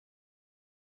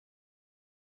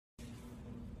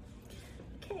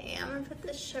gonna put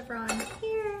this chevron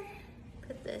here,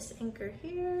 put this anchor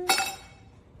here.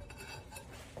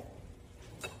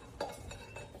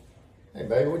 Hey,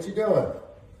 baby, what you doing?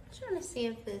 Trying to see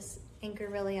if this anchor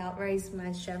really outweighs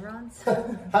my chevrons.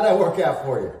 How'd that work out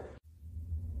for you?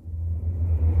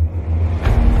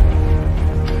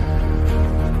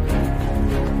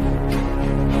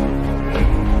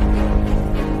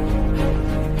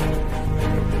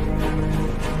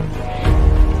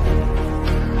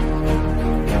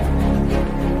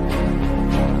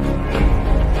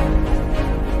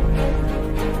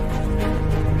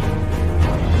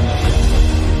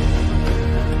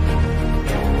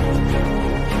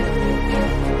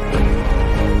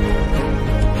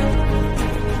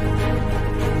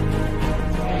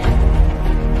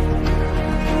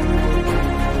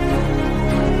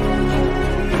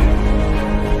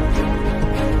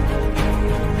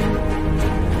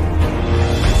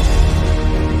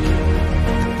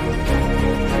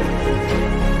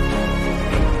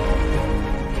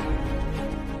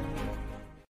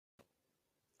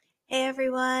 Hey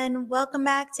everyone, welcome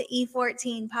back to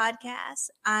E14 Podcast.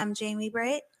 I'm Jamie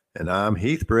Britt. And I'm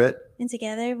Heath Britt. And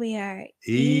together we are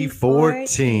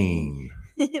E14.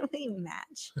 We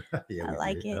match. Yeah, I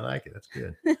like it. I like it. That's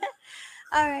good.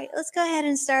 All right, let's go ahead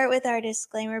and start with our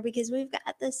disclaimer because we've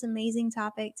got this amazing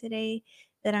topic today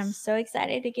that I'm so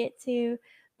excited to get to.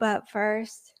 But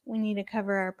first, we need to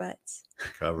cover our butts.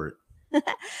 Cover it.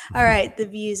 All right, the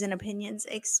views and opinions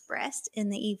expressed in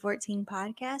the E14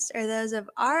 podcast are those of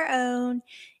our own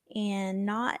and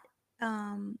not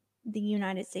the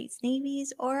United States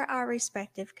Navy's or our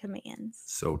respective commands.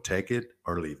 So take it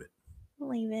or leave it.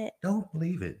 Leave it. Don't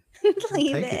leave it.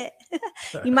 Leave Take it.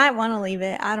 You might want to leave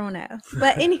it. I don't know.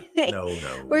 But anyway, No.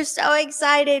 we're so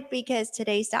excited because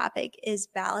today's topic is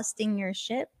ballasting your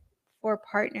ship for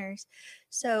partners.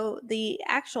 So the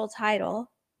actual title,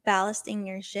 ballasting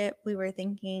your ship, we were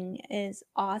thinking is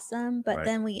awesome, but Right.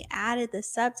 then we added the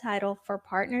subtitle for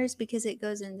partners because it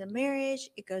goes into marriage,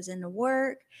 it goes into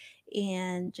work,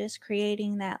 and just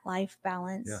creating that life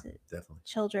balance. Yeah, definitely.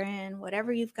 Children,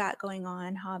 whatever you've got going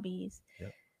on, hobbies.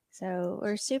 Yep. So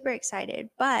we're super excited.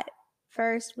 But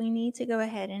first, we need to go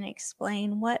ahead and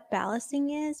explain what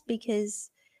ballasting is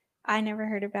because I never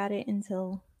heard about it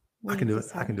until I can do it.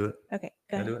 I can do it. Okay,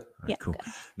 go Can I ahead. do it? All right, Yeah, cool. go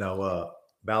ahead. Now,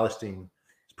 ballasting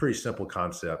is a pretty simple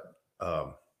concept.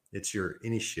 It's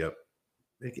any ship,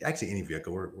 actually any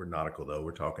vehicle. We're nautical though.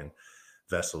 We're talking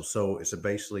vessels. So it's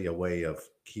basically a way of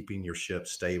keeping your ship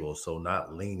stable. So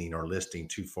not leaning or listing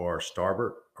too far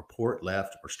starboard or port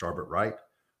left or starboard right,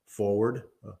 forward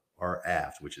or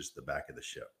aft, which is the back of the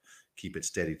ship. Keep it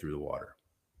steady through the water.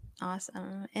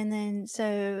 Awesome. And then,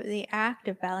 so the act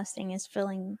of ballasting is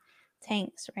filling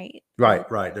tanks, right?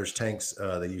 Right. There's tanks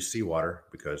that use seawater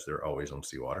because they're always on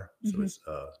seawater. So Mhm. it's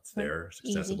there, it's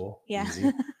Easy. accessible, Yeah. easy.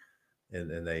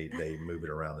 And they move it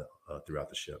around throughout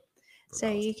the ship. for So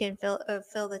you ballasting. can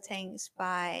fill the tanks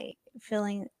by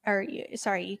filling, or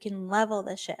you can level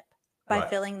the ship by Right.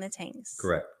 filling the tanks.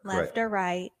 Correct. Left or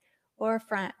right, or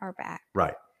front or back.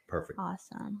 Right. Perfect.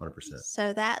 Awesome. 100%.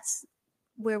 So that's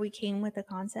where we came with the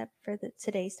concept for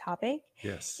today's topic.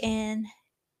 Yes. And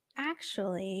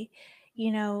actually,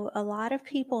 a lot of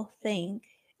people think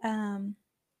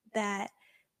that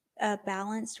a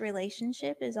balanced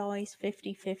relationship is always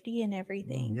 50-50 in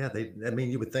everything. Yeah.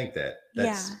 You would think that.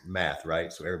 That's math,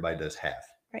 right? So everybody does half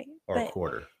Right. or a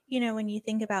quarter. When you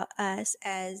think about us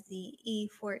as the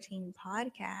E14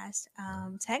 podcast,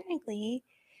 technically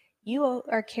you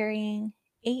are carrying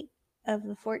 8 of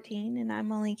the 14 and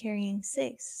I'm only carrying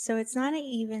 6. So it's not an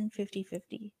even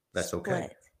 50-50 That's split. okay.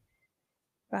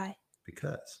 Right.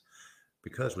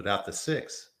 Because without the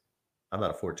 6, I'm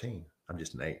not a 14. I'm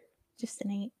just an 8. Just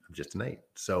an 8. I'm just an 8.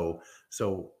 So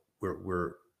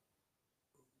we're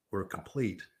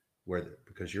complete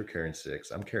because you're carrying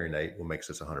 6, I'm carrying 8, will makes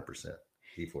us 100%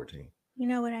 E14.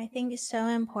 What I think is so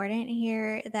important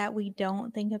here that we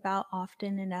don't think about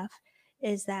often enough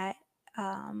is that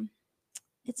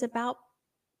it's about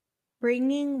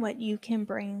bringing what you can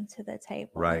bring to the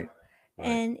table. Right.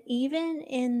 And even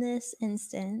in this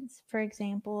instance, for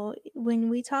example, when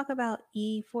we talk about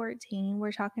E14,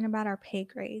 we're talking about our pay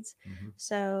grades. Mm-hmm.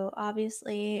 So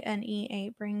obviously an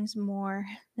E8 brings more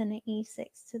than an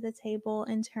E6 to the table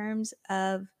in terms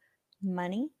of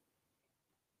money.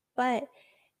 But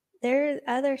there are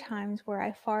other times where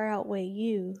I far outweigh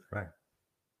you. Right.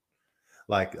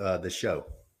 Like the show.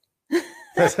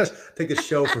 Take a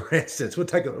show, for instance. We'll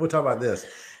talk about this.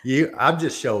 I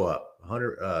just show up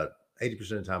 80% of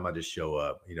the time. I just show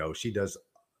up. She does.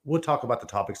 We'll talk about the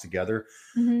topics together,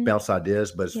 bounce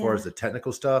ideas. But as far as the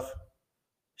technical stuff,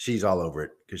 she's all over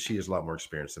it because she has a lot more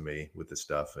experience than me with this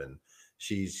stuff, and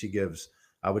she gives,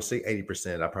 I would say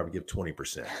 80%. I probably give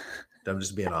 20%. I'm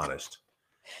just being honest.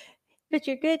 But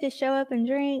you're good to show up and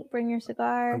drink, bring your I'm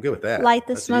cigar, good with that. light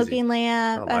the That's easy. smoking I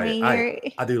lamp. I light it. mean, I you're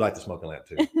I do like the smoking lamp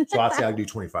too. So I'd say I do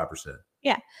 25%.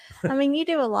 yeah. I mean, you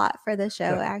do a lot for the show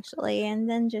actually, and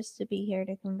then just to be here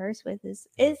to converse with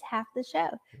is half the show.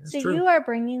 That's So true. you are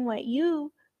bringing what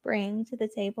you bring to the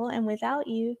table, and without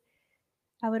you,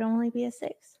 I would only be a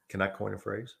 6. Can I coin a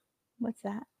phrase? What's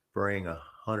that? Bring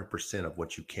 100% of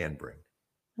what you can bring.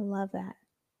 I love that.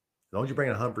 As long as you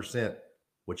bring 100%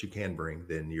 what you can bring,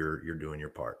 then you're doing your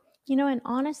part. You know, and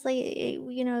honestly,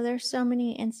 there's so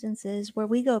many instances where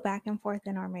we go back and forth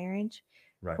in our marriage,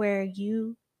 Right. where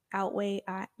you outweigh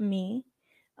me,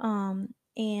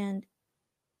 and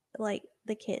like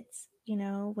the kids.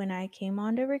 When I came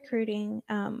on to recruiting,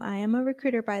 I am a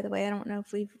recruiter, by the way. I don't know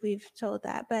if we've told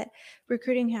that, but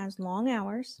recruiting has long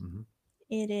hours. Mm-hmm.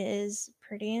 It is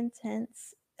pretty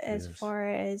intense as Yes. far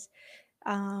as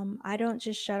I don't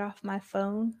just shut off my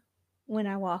phone when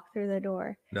I walk through the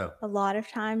door. No. A lot of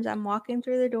times I'm walking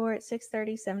through the door at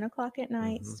 6:30, 7 o'clock at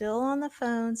night, still on the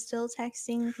phone, still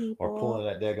texting people. Or pulling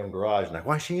that daggum garage and like,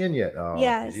 why is she in yet? Oh,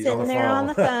 yeah, she's sitting there on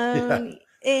the phone.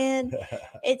 Yeah. And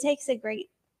it takes a great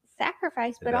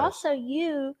sacrifice, but also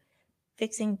you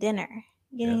fixing dinner,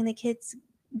 getting the kids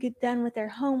get done with their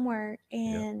homework.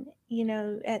 And,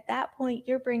 at that point,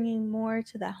 you're bringing more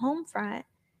to the home front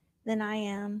than I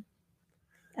am.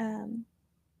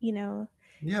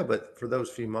 Yeah, but for those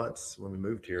few months when we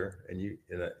moved here, and you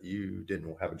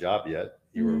didn't have a job yet,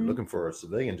 you were looking for a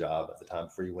civilian job at the time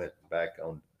before you went back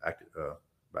on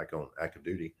active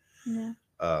duty. Yeah.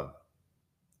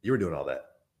 You were doing all that.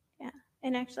 Yeah,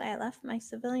 and actually, I left my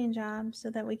civilian job so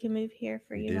that we can move here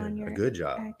for you on your a good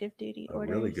job, active duty a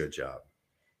orders. really good job.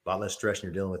 A lot less stress than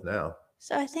you're dealing with now.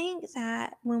 So I think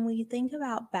that when we think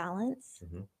about balance,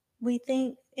 we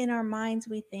think in our minds,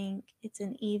 we think it's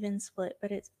an even split,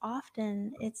 but it's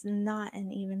not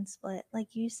an even split.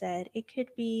 Like you said, it could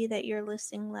be that you're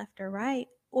listing left or right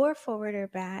or forward or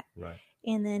back. Right.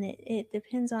 And then it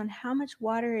depends on how much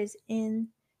water is in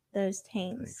those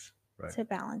tanks to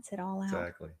balance it all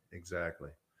out. Exactly.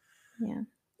 Yeah.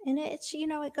 And it's,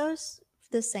 it goes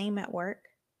the same at work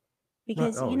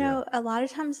because, a lot of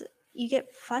times you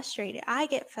get frustrated. I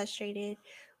get frustrated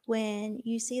when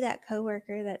you see that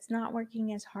coworker that's not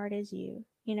working as hard as you,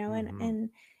 and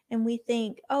we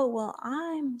think, oh, well,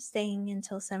 I'm staying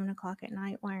until 7 o'clock at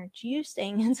night. Why aren't you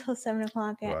staying until 7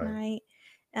 o'clock at night?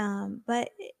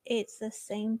 But it's the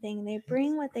same thing. They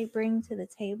bring what they bring to the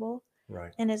table.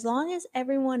 Right. And as long as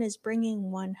everyone is bringing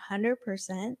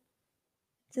 100%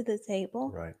 to the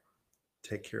table. Right.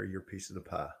 Take care of your piece of the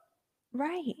pie.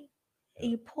 Right.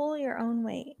 You pull your own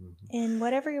weight, and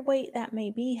whatever weight that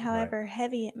may be, however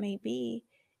heavy it may be,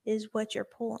 is what you're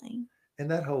pulling.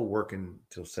 And that whole working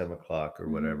till 7 o'clock or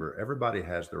whatever, everybody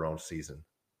has their own season.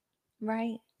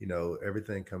 Right.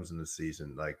 Everything comes in the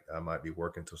season. Like I might be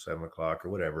working till 7 o'clock or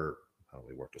whatever. I don't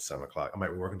really work till 7 o'clock. I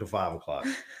might be working till 5 o'clock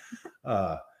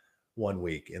one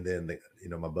week. And then,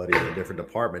 my buddy in a different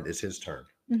department, it's his turn.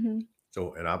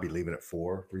 So, and I'll be leaving at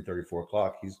 3:30, 4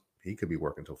 o'clock. He could be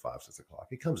working till 5, 6 o'clock.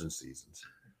 It comes in seasons.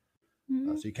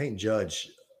 So you can't judge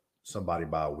somebody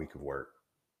by a week of work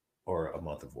or a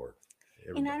month of work.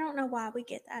 And I don't know why we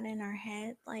get that in our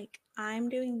head. Like, I'm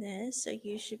doing this, so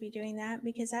you should be doing that,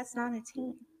 because that's not a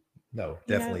team. No,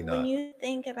 definitely not. When you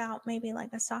think about maybe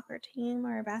like a soccer team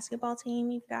or a basketball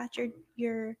team, you've got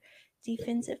your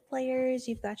defensive players,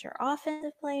 you've got your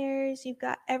offensive players, you've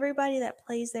got everybody that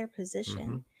plays their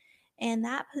position. And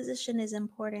that position is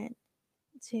important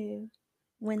to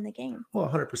win the game. Well,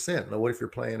 100%. Now, what if you're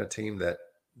playing a team that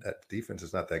defense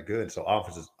is not that good? So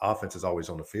offense is always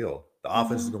on the field. The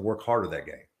offense is going to work harder that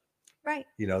game. Right.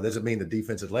 Doesn't mean the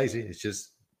defense is lazy. It's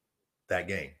just that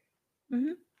game.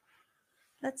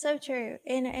 That's so true.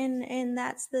 And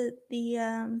that's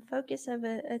the focus of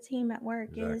a team at work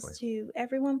is to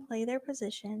everyone play their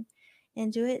position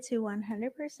and do it to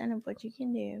 100% of what you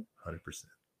can do. 100%.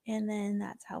 And then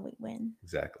that's how we win.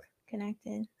 Exactly.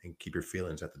 Connected. And keep your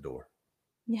feelings at the door.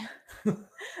 Yeah.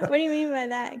 What do you mean by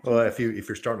that? Well, if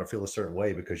you're starting to feel a certain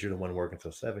way because you're the one working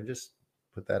till 7, just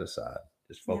put that aside.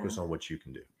 Just focus on what you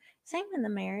can do. Same in the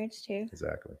marriage too.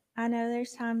 Exactly. I know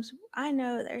there's times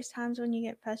when you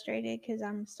get frustrated because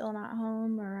I'm still not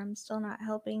home or I'm still not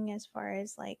helping as far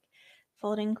as like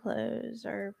folding clothes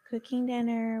or cooking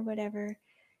dinner or whatever.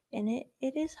 And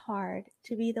it is hard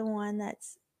to be the one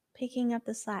that's picking up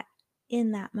the slack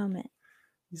in that moment.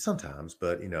 Sometimes,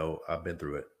 but I've been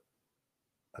through it.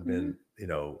 I've been,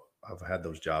 I've had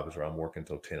those jobs where I'm working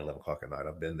till 10, 11 o'clock at night.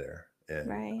 I've been there.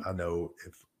 And I know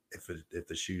if if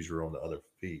the shoes were on the other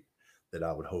feet, that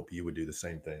I would hope you would do the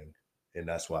same thing. And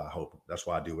that's why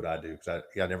I do what I do. Cause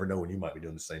I never know when you might be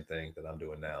doing the same thing that I'm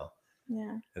doing now.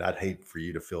 Yeah. And I'd hate for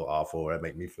you to feel awful or that'd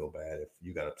make me feel bad if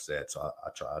you got upset. So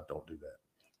I don't do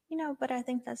that. But I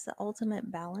think that's the ultimate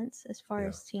balance as far Yeah.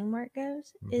 as teamwork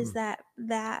goes, is Mhm.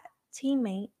 that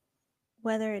teammate,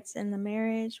 whether it's in the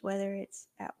marriage, whether it's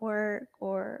at work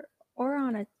or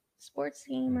on a sports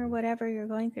team or Mhm. whatever you're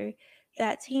going through,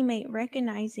 that teammate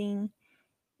recognizing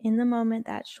in the moment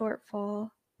that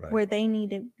shortfall Right. where they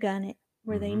need to gun it,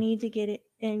 where they Mhm. need to get it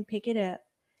and pick it up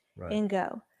Right. and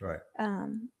go. Right.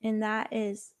 And that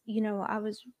is, I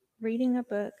was reading a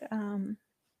book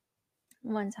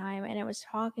one time, and it was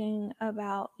talking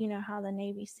about, how the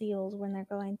Navy SEALs, when they're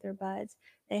going through buds,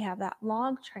 they have that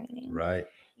log training, Right.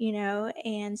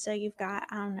 and so you've got,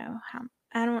 I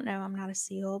don't know, I'm not a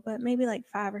SEAL, but maybe like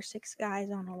 5 or 6 guys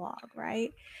on a log,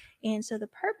 right? And so the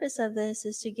purpose of this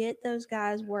is to get those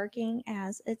guys working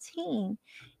as a team.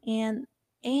 And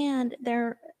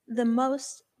they're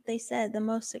they said the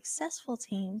most successful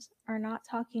teams are not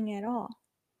talking at all.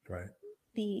 Right.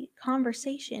 The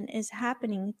conversation is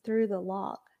happening through the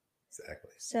log.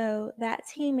 Exactly. So that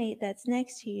teammate that's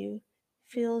next to you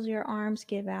feels your arms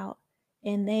give out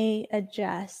and they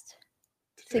adjust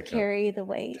to carry the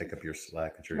weight. Take up your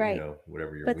slack at your, right.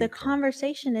 Whatever your But the week.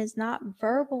 conversation is not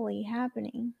verbally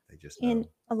happening. They just know. And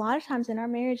a lot of times in our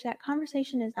marriage, that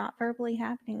conversation is not verbally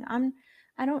happening.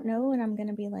 I don't know when I'm going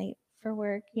to be late for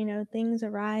work. Things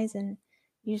arise and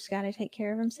you just got to take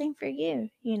care of them. Same for you,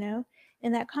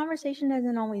 and that conversation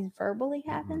doesn't always verbally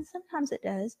happen. Mm-mm. Sometimes it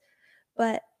does,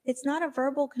 but it's not a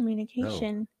verbal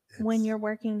communication when you're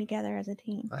working together as a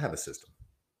team. I have a system.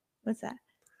 What's that?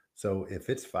 So if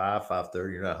it's 5:30,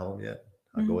 you're not home yet,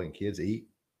 I go ahead and kids eat,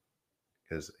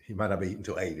 because you might not be eating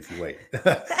until 8 if you wait.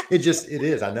 it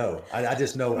is. I know. I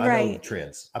just know. I know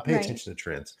trends. I pay attention to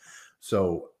trends.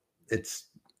 So it's,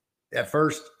 at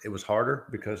first it was harder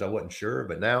because I wasn't sure,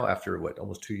 but now after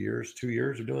almost 2 years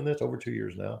of doing this, over 2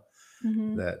 years now,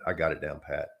 that I got it down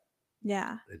pat.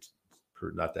 Yeah. It's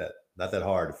not that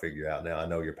hard to figure out now. I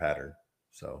know your pattern.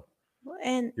 So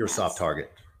and you're a soft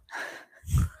target.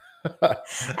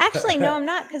 Actually, no, I'm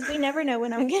not, because we never know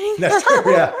when I'm getting. That's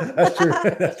true. Yeah, that's true.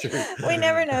 That's true. We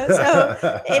never know.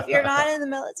 So if you're not in the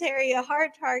military, a hard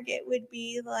target would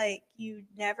be like you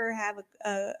never have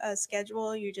a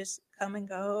schedule. You just come and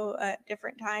go at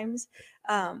different times.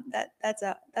 That's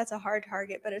a hard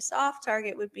target. But a soft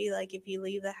target would be like if you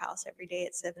leave the house every day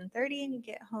at 7:30 and you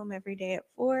get home every day at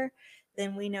 4,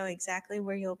 then we know exactly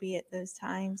where you'll be at those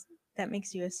times. That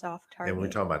makes you a soft target. And we're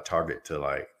talking about target to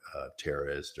like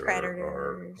terrorist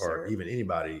or even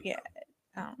anybody. Yeah,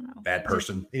 I don't know. Bad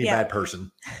person, bad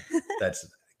person that's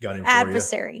gunning for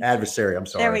adversary. you. Adversary. I'm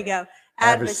sorry. There we go.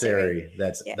 Adversary.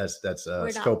 That's we're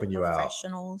scoping you out.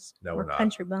 Professionals. No, we're not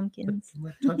country bumpkins.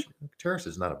 Terrorist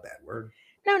is not a bad word.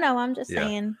 No, I'm just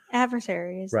saying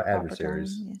adversary is right.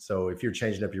 Adversaries. Yeah. So if you're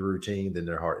changing up your routine, then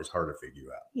it's hard to figure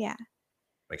you out. Yeah,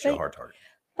 makes you a hard target.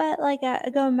 But like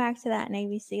going back to that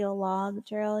Navy SEAL log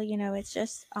drill, it's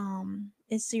just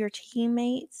it's your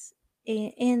teammates,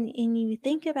 and you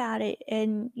think about it,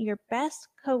 and your best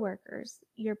coworkers,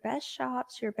 your best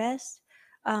shops, your best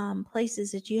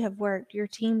places that you have worked, your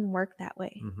team worked that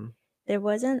way. Mm-hmm. There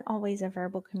wasn't always a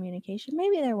verbal communication.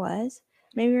 Maybe there was.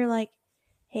 Maybe you're like,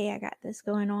 hey, I got this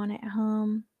going on at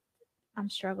home. I'm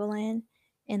struggling.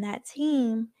 And that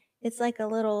team, it's like a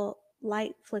little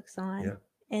light flicks on. Yeah.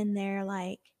 And they're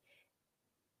like,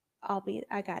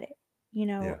 I got it.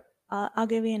 I'll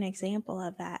give you an example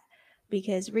of that,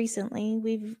 because recently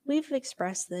we've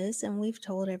expressed this and we've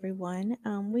told everyone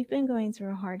we've been going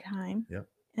through a hard time.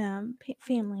 Yeah.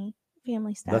 Family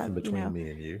stuff. Nothing between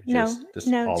me and you.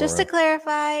 Just to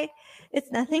clarify,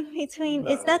 it's nothing between.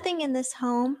 It's nothing in this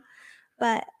home,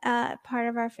 but part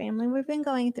of our family. We've been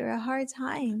going through a hard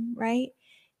time, right?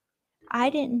 I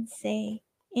didn't say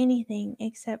anything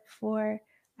except for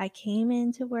I came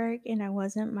into work and I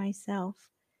wasn't myself.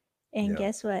 And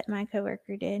guess what? My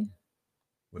coworker did.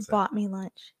 Bought me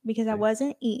lunch because I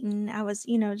wasn't eating. I was,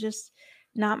 just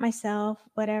not myself,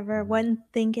 whatever. Wasn't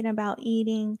thinking about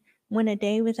eating. Went a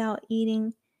day without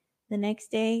eating. The next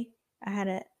day, I had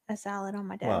a salad on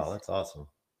my desk. Wow, that's awesome.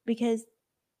 Because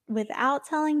without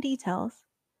telling details,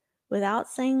 without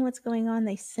saying what's going on,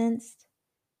 they sensed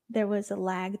there was a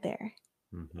lag there.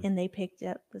 Mm-hmm. And they picked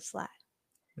up the slack.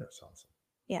 That's awesome.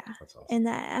 Yeah. That's awesome.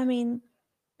 And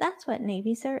that's what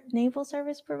naval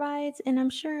service provides. And I'm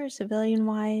sure civilian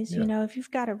wise, if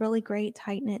you've got a really great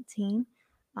tight knit team,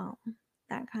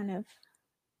 that kind of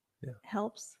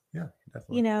helps. Yeah,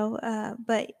 definitely.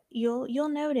 But you'll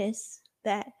notice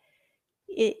that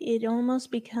it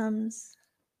almost becomes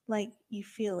like you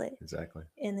feel it, Exactly.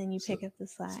 and then you So, pick up the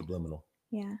slack. subliminal.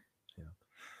 Yeah. Yeah.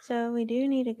 So we do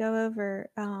need to go over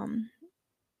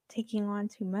taking on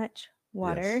too much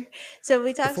water. Yes. So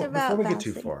we talked Before about we get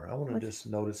too balancing. far, I want to What's just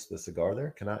notice the cigar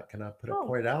there. Can I oh,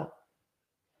 point it out?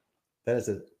 That is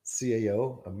a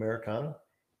CAO Americana.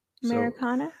 So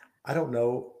Americana? I don't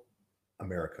know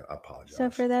America. I So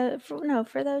apologize. for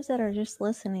for those that are just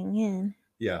listening in,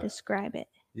 Yeah. describe it.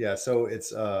 Yeah. So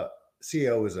it's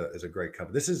CAO is a great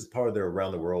company. This is part of their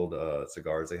around the world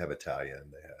cigars. They have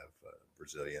Italian, they have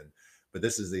Brazilian, but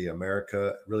this is the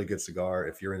America, really good cigar.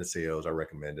 If you're into CAOs, I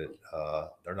recommend it.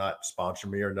 They're not sponsoring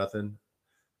me or nothing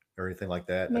or anything like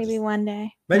that. Maybe one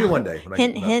day. Maybe one day when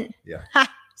Hint, hint. yeah. Ha!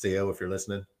 CEO, if you're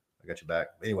listening, I got you back.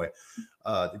 Anyway,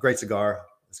 the great cigar.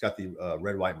 It's got the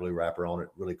red, white, and blue wrapper on it.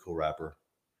 Really cool wrapper.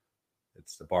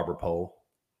 It's the Barber Pole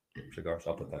cigar.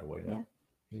 So I'll put that away now. Yeah.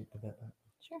 Can you put that back?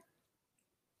 Sure.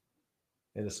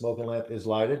 And the smoking lamp is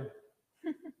lighted.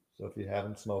 So if you have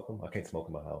them, smoke them. I can't smoke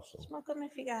in my house. So Smoke them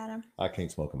if you got them. I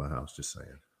can't smoke in my house. Just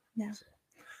saying. No.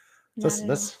 So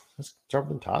let's start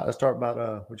with the top. Let's start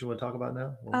about what you want to talk about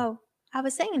now. Oh, I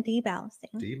was saying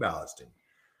deballasting. Deballasting.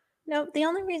 No, the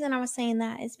only reason I was saying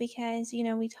that is because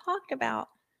we talked about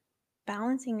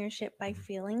balancing your ship by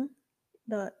filling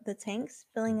the tanks,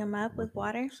 filling them up with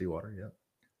water. Seawater, yeah.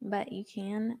 But you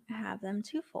can have them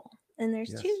too full, and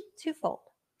there's Yes. twofold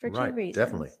for two Right, reasons.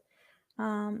 definitely.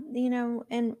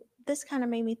 And this kind of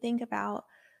made me think about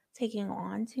taking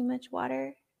on too much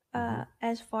water,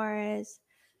 as far as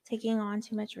taking on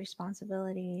too much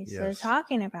responsibility. So Yes.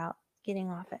 talking about getting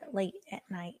off at late at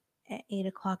night, at 8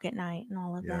 o'clock at night, and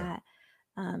all of Yeah.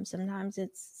 that. Sometimes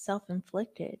it's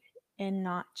self-inflicted and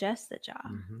not just the job.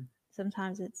 Mhm.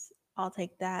 Sometimes it's I'll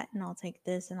take that and I'll take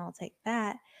this and I'll take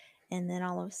that, and then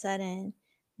all of a sudden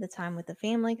the time with the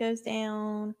family goes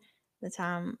down, the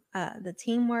time the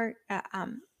teamwork,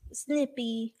 I'm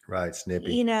snippy, Right,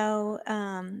 snippy.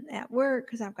 at work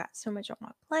because I've got so much on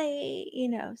my plate,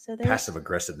 so there's Passive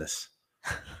aggressiveness.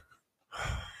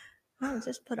 Oh,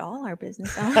 just put all our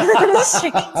business on I'm the just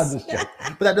streets.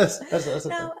 joking. But that's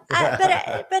No,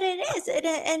 okay. but it is,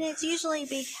 and it's usually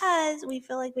because we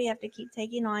feel like we have to keep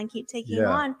taking on Yeah.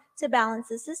 on to balance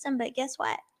the system. But guess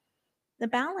what? The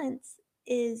balance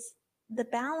is the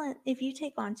balance. If you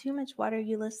take on too much water,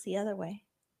 you list the other way.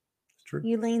 It's true.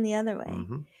 You lean the other way.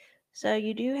 Mhm. So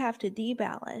you do have to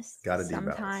deballast Gotta debalance.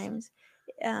 sometimes.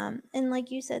 And like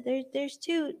you said, there's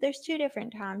two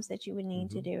different times that you would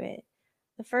need to do it.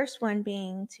 The first one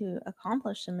being to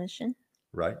accomplish the mission.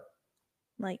 Right.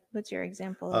 Like, what's your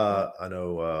example of that? I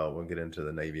know we'll get into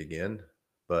the Navy again,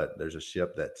 but there's a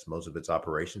ship that's most of its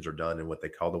operations are done in what they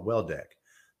call the well deck.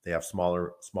 They have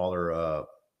smaller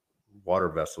water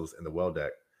vessels in the well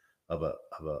deck of a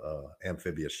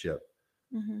amphibious ship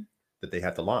Mhm. that they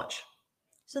have to launch.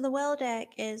 So the well deck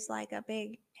is like a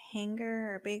big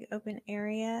hangar or a big open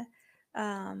area.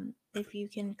 If you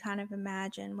can kind of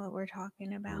imagine what we're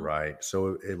talking about. Right.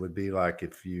 So it would be like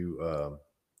if you,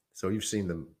 so you've seen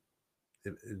them.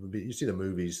 It would be, you see the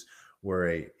movies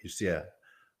where you see a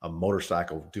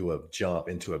motorcycle do a jump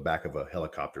into a back of a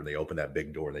helicopter, and they open that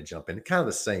big door and they jump in. It's kind of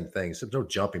the same thing. So there's no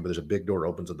jumping, but there's a big door that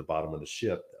opens at the bottom of the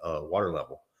ship, water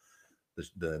level.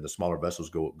 The smaller vessels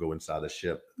go inside the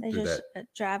ship. They just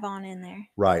drive on in there.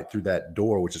 Right, through that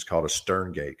door, which is called a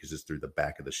stern gate, because it's through the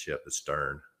back of the ship, the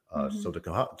stern. So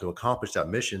to accomplish that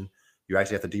mission, you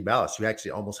actually have to deballast. You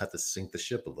actually almost have to sink the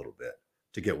ship a little bit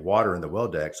to get water in the well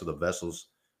deck, so the vessels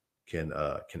can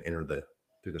enter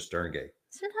through the stern gate.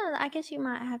 Sometimes I guess you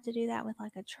might have to do that with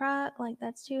like a truck, like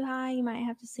that's too high. You might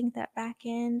have to sink that back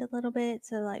end a little bit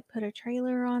to like put a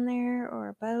trailer on there or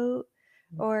a boat.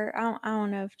 Or I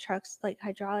don't know if trucks, like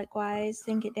hydraulic wise,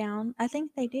 sink it down. I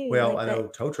think they do. Well, like I know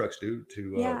tow trucks do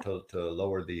to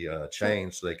lower the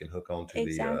chain so they can hook onto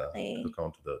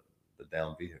the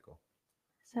down vehicle.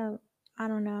 So I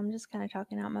don't know. I'm just kind of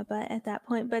talking out my butt at that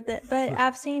point. But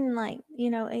I've seen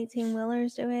 18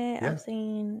 wheelers do it. Yeah. I've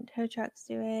seen tow trucks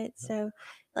do it. So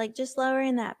like just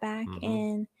lowering that back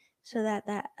end so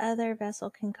that other vessel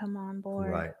can come on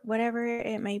board. Right. Whatever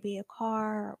it may be, a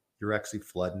car. You're actually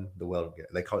flooding the well deck.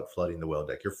 They call it flooding the well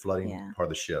deck. You're flooding part of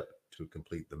the ship to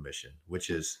complete the mission,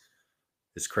 which is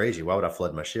it's crazy. Why would I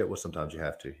flood my ship? Well, sometimes you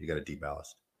have to. You got to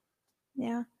deballast.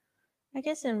 Yeah. I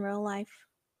guess in real life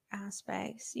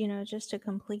aspects, just to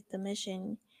complete the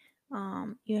mission,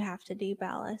 you have to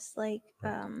deballast. Like,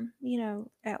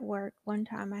 at work one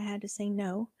time I had to say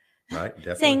no. Right,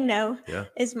 definitely. Saying no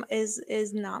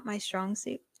is not my strong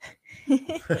suit.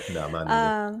 No, mine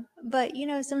neither. But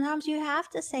sometimes you have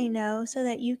to say no so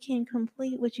that you can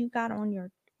complete what you got on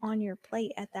your on your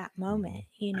plate at that moment, Mhm.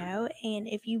 you know? And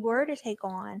if you were to take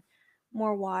on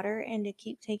more water and to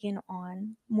keep taking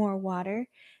on more water,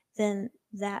 then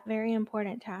that very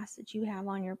important task that you have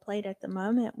on your plate at the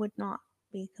moment would not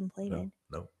be No, completed.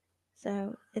 no.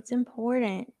 So it's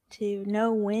important to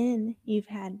know when you've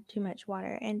had too much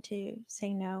water and to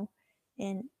say no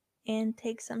and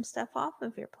take some stuff off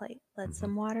of your plate. Let Mhm.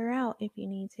 some water out if you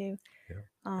need to. Yeah,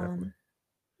 definitely.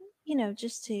 Um,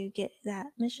 just to get that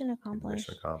mission Mission accomplished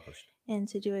accomplished. and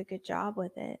to do a good job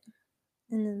with it.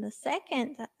 And then the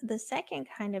second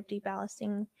kind of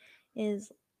deballasting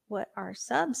is what our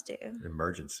subs do.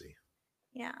 Emergency.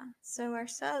 Yeah. So our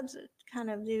subs kind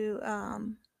of do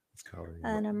It's called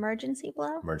an emergency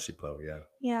blow. emergency blow. Yeah.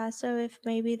 Yeah. So if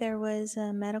maybe there was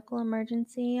a medical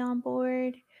emergency on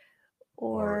board,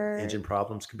 Or or engine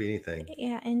problems, could be anything.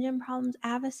 yeah, engine problems,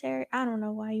 adversary. I don't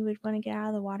know why you would want to get out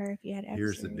of the water if you had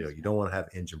Here's the deal: adversaries. you don't want to have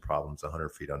engine problems 100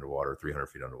 feet underwater, 300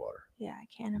 feet underwater. Yeah, I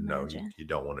can't No, you, imagine. you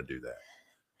don't want to do that.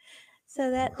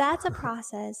 So that's a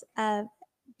process of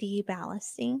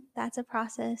deballasting. That's a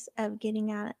process of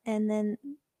getting out and then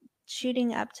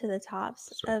shooting up to the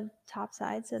tops So of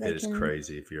topside so they it is can.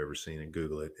 crazy. If you've ever seen it,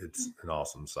 Google it. It's an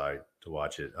awesome sight to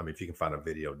watch it. I mean, if you can find a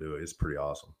video, do it. It's pretty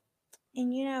awesome.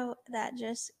 And that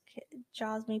just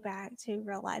draws me back to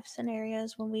real life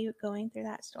scenarios when we were going through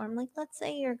that storm. Like, let's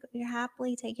say you're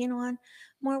happily taking on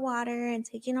more water and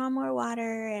taking on more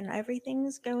water, and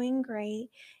everything's going great,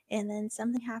 and then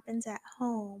something happens at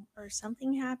home or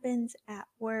something happens at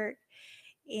work,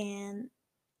 and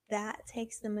that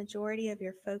takes the majority of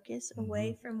your focus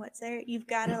away from what's there. You've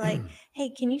got to like, hey,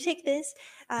 can you take this?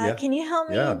 Yeah. Can you help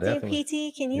Yeah, me do definitely.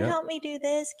 PT? Can you Yeah. help me do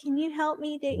this? Can you help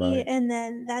me do Right. And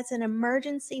then that's an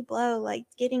emergency blow, like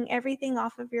getting everything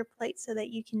off of your plate so that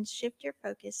you can shift your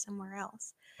focus somewhere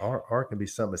else. Or it can be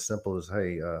something as simple as,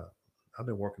 hey, I've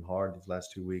been working hard these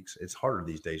last 2 weeks. It's harder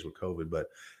these days with COVID, but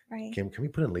Right. can we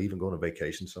put in leave and go on a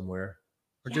vacation somewhere,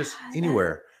 or just Yeah.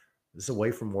 anywhere? It's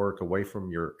away from work, away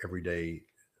from your everyday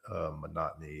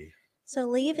monotony. So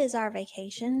leave is our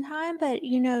vacation time, but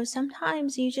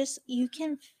sometimes you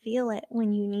can feel it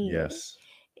when you need it. Yes.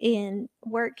 And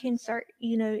work can start,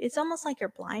 it's almost like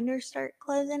your blinders start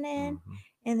closing in, Mm-hmm.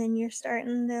 and then you're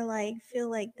starting to like feel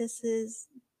like this is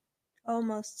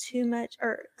almost too much,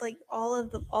 or like all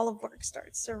of work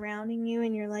starts surrounding you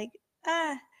and you're like,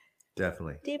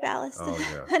 Definitely. deballast. Oh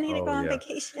yeah. I need to go Oh on yeah.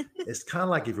 vacation. It's kind of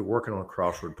like if you're working on a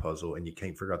crossword puzzle and you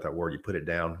can't figure out that word, you put it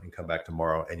down and come back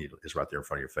tomorrow, and it's right there in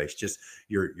front of your face. Just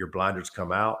your blinders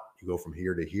come out. You go from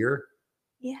here to here.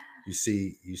 Yeah. You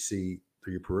see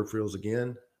through your peripherals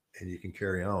again, and you can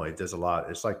carry on. It does a lot.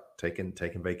 It's like taking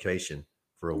vacation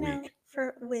for a week.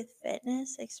 For with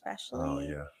fitness Oh especially,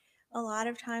 yeah. a lot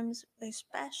of times,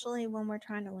 especially when we're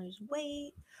trying to lose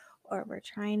weight or we're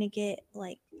trying to get,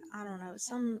 like, I don't know,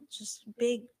 some just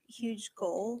big, huge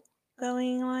goal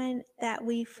going on, that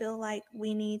we feel like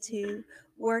we need to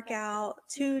work out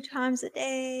 2 times a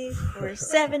day for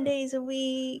 7 days a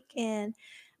week, and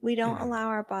we don't allow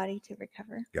our body to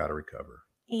recover. Got to recover.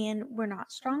 And we're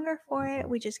not stronger for it. Mhm.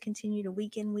 We just continue to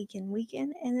weaken, weaken,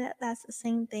 weaken. And that's the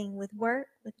same thing with work,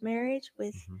 with marriage,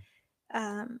 with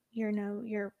Mhm.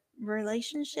 your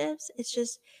relationships. It's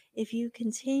just, if you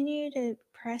continue to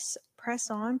press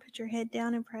on, put your head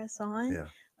down and press on, Yeah.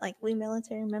 like we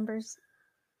military members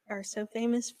are so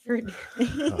famous for doing.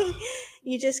 Oh,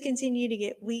 You just continue to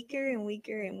get weaker and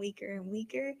weaker and weaker and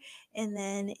weaker, and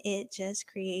then it just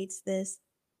creates this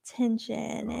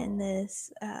tension and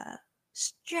this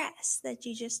stress that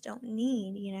you just don't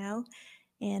need,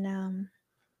 and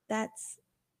that's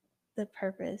the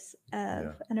purpose of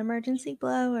yeah. an emergency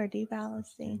blow or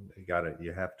deballasting. You got to.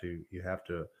 You have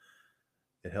to.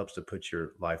 It helps to put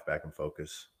your life back in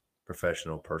focus,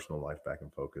 professional, personal life back in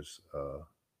focus.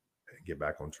 Get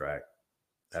back on track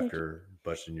So, after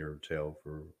busting your tail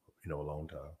for a long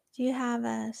time. do you have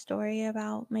a story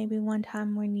about maybe one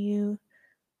time when you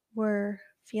were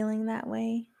feeling that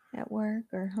way at work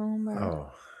or home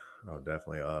or? Oh,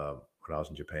 definitely. When I was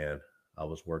in Japan, I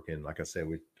was working, like I said,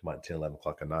 we about 10, 11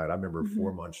 o'clock at night. I remember Mhm.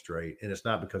 4 months straight. And it's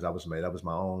not because I was made, that was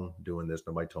my own doing this.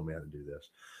 Nobody told me how to do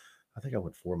this. I think I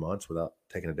went 4 months without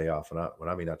taking a day off. And when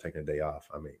I mean not taking a day off,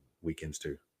 I mean weekends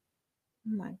too.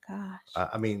 Oh my gosh.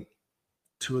 I mean,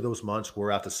 2 of those months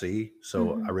were out to sea.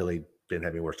 So I Mhm. really didn't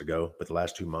have anywhere to go. But the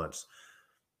last 2 months,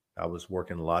 I was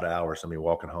working a lot of hours. I mean,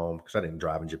 walking home because I didn't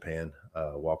drive in Japan,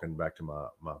 walking back to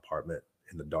my apartment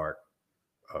in the dark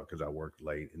because I worked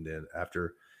late. And then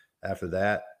after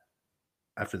that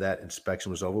after that inspection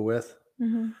was over with,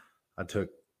 Mhm. I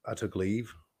took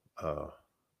leave, uh,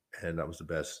 and that was the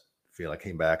best feel. I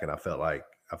came back and I felt like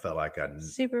I felt like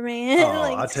Superman. oh,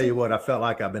 Like I'll tell you what, I felt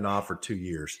like I've been off for 2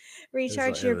 years.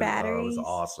 recharge your It was batteries.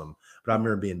 awesome. But I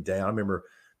remember being down. I remember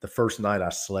the first night I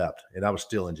slept, and I was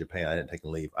still in Japan. I didn't take a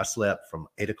leave. I slept from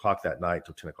 8 o'clock that night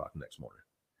till 10 o'clock the next morning.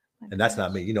 My And that's not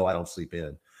gosh. me. You know, I don't sleep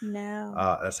in. No.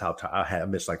 That's how I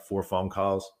missed like 4 phone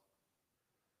calls.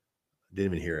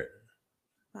 Didn't even hear it.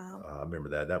 Wow. I remember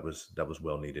that. That was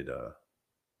well needed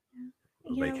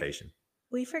vacation.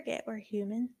 We forget we're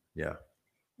human. Yeah.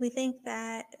 We think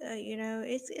that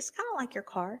it's kind of like your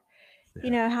car.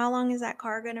 Yeah. How long is that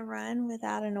car going to run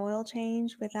without an oil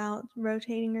change, without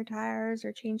rotating your tires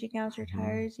or changing out your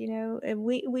tires? And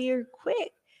we are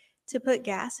quick to put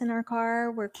gas in our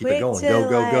car. We're Keep it quick going.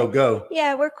 to Go.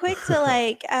 Yeah, we're quick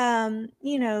to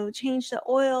change the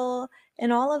oil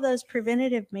and all of those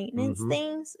preventative maintenance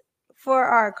things for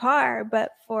our car,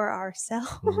 but for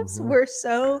ourselves, we're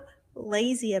so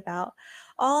lazy about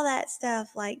all that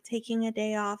stuff, like taking a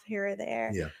day off here or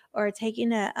there, Yeah. or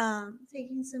taking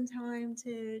some time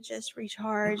to just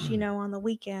recharge, on the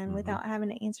weekend without having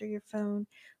to answer your phone.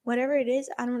 Whatever it is,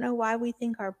 I don't know why we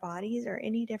think our bodies are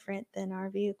any different than our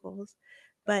vehicles,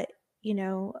 but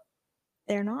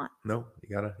they're not. No,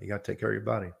 you gotta take care of your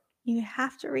body. You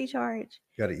have to recharge.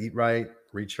 You gotta eat right,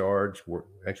 recharge, work,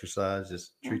 exercise.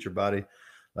 Just treat your body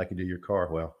like you do your car.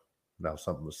 Well, now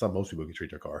most people can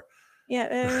treat their car. Yeah,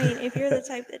 I mean, if you're the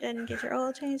type that doesn't get your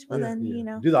oil changed, well, then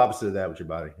do the opposite of that with your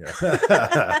body.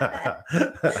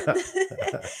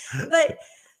 But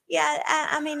yeah,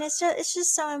 I mean, it's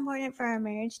just so important for our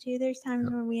marriage too. There's times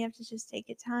where we have to just take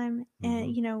a time,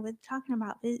 and with talking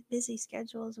about busy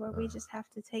schedules, where we just have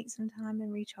to take some time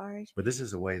and recharge. But this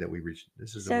is a way that we reach.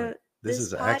 This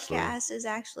podcast is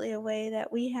actually a way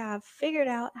that we have figured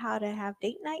out how to have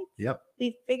date nights. Yep.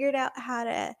 We've figured out how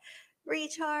to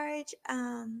recharge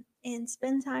and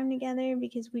spend time together,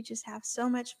 because we just have so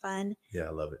much fun. Yeah,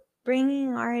 I love it.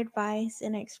 Bringing our advice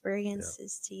and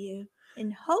experiences to you.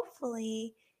 And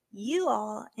hopefully you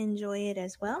all enjoy it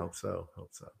as well. Hope so.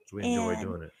 We enjoy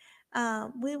doing it.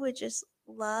 We would just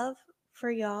love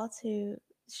for y'all to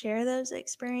share those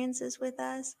experiences with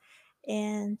us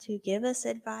and to give us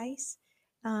advice.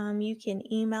 You can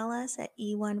email us at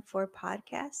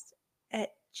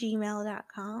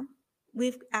e14podcast@gmail.com.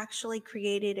 We've actually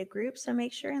created a group, so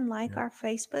make sure and like our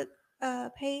Facebook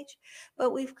page.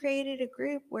 But we've created a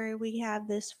group where we have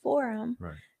this forum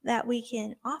that we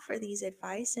can offer these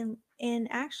advice. And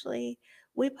actually,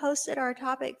 we posted our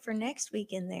topic for next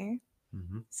week in there,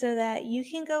 so that you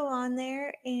can go on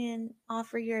there and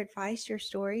offer your advice, your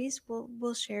stories.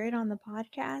 We'll share it on the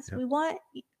podcast. Yep. We want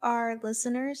our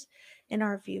listeners and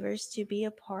our viewers to be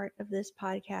a part of this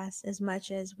podcast as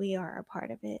much as we are a part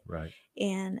of it. Right.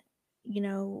 And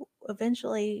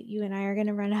eventually you and I are going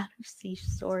to run out of sea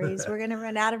stories. We're going to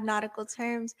run out of nautical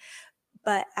terms.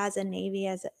 But as a Navy,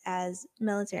 as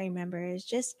military members,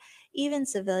 just even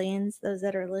civilians, those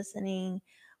that are listening,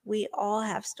 we all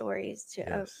have stories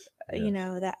to,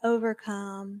 that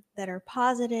overcome, that are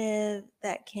positive,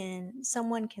 that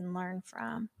someone can learn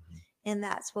from. And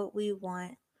that's what we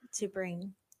want to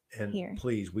bring here. And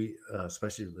please, we,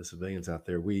 especially the civilians out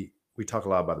there, we talk a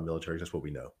lot about the military. That's what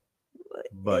we know.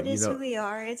 But it is who we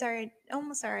are. It's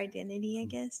almost our identity, I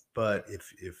guess. But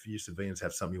if you civilians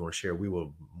have something you want to share, we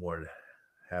will more than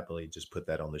happily just put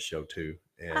that on the show too.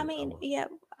 And I mean,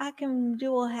 I can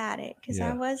dual hat it, because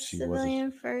I was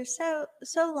civilian for so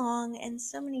long and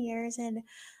so many years, and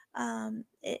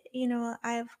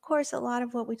of course, a lot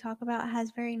of what we talk about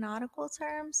has very nautical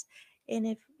terms, and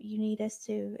if you need us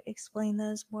to explain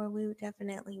those more, we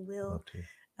definitely will.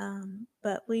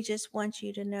 But we just want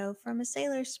you to know from a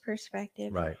sailor's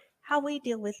perspective, how we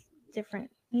deal with different,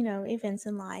 events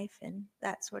in life and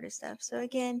that sort of stuff. So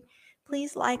again,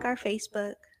 please like our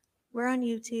Facebook. We're on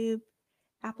YouTube,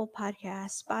 Apple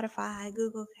Podcasts, Spotify,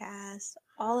 Google Cast,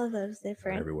 all of those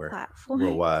different platforms.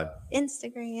 Worldwide.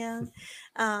 Instagram.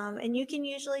 And you can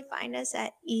usually find us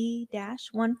at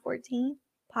E-114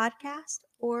 Podcast,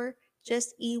 or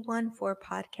just E14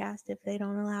 Podcast if they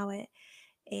don't allow it.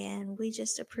 And we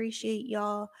just appreciate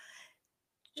y'all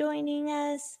joining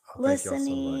us,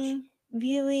 listening,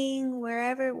 viewing,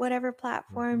 whatever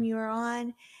platform you're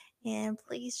on. And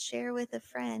please share with a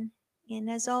friend. And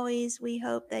as always, we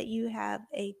hope that you have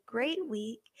a great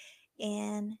week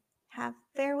and have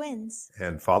fair winds.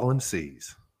 And following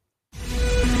seas.